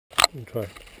Try.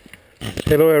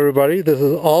 Hello everybody, this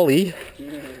is Ollie.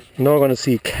 Now I'm going to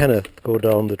see Kenneth go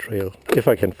down the trail. If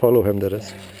I can follow him, that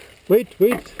is. Wait.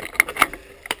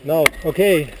 Now,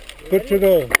 okay, good to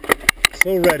go.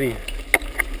 So ready.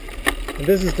 And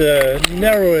this is the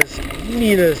narrowest,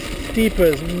 meanest,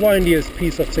 steepest, windiest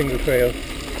piece of single trail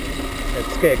at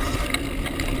Skeggs.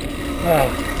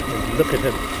 And look at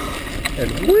him.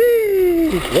 And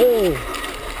whee! Whoa!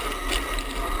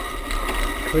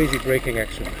 Crazy braking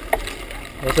action.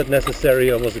 Was it necessary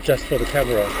or was it just for the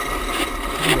camera?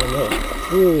 I don't know.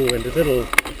 Ooh, and the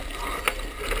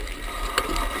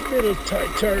little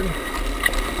tight turn.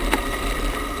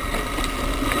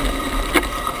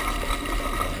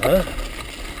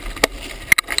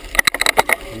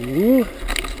 Ooh,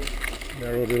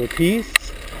 narrow little piece.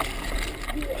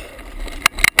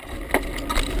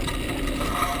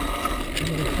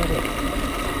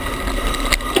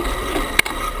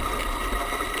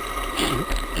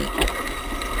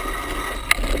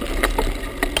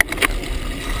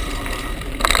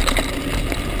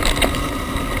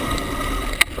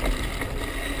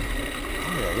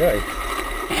 Right.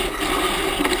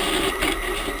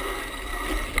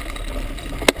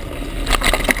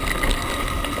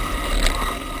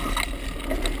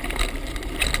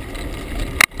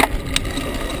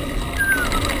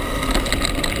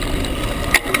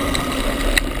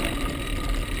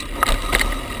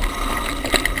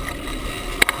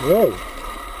 Whoa.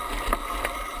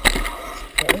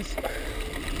 Surprise.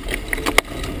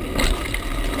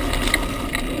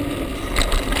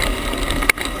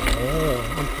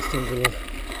 Interesting little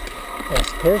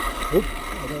curve. Oop,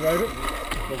 I ride it.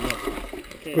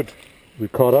 Okay. Good. We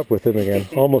caught up with him again.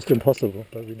 Almost impossible,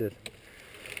 but we did.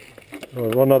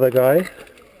 One other guy.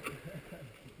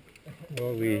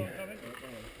 Well,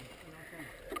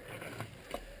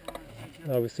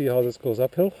 now we see how this goes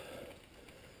uphill.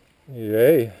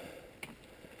 Yay.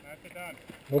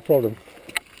 No problem.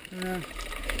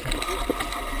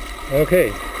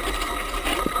 Okay.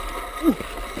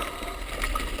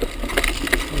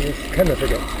 Here's Kenneth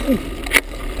again.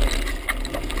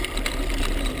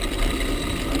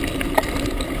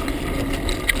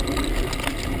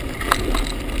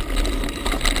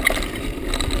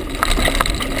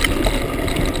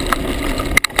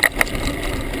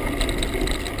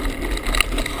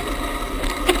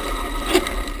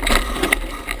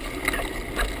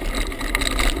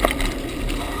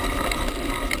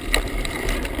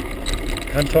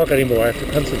 Can't talk anymore, I have to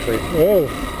concentrate. Oh,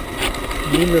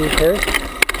 mean little curve.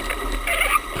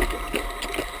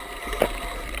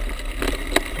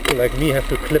 People like me have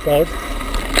to clip out,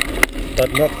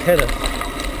 but not Kenneth.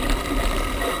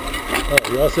 Oh,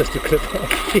 he also has to clip out.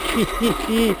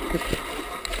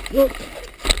 Whoop.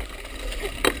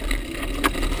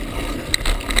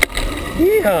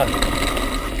 Yeehaw!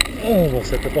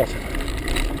 Almost at the bottom.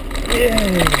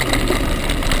 Yay!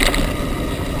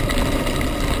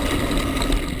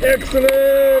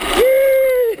 Excellent!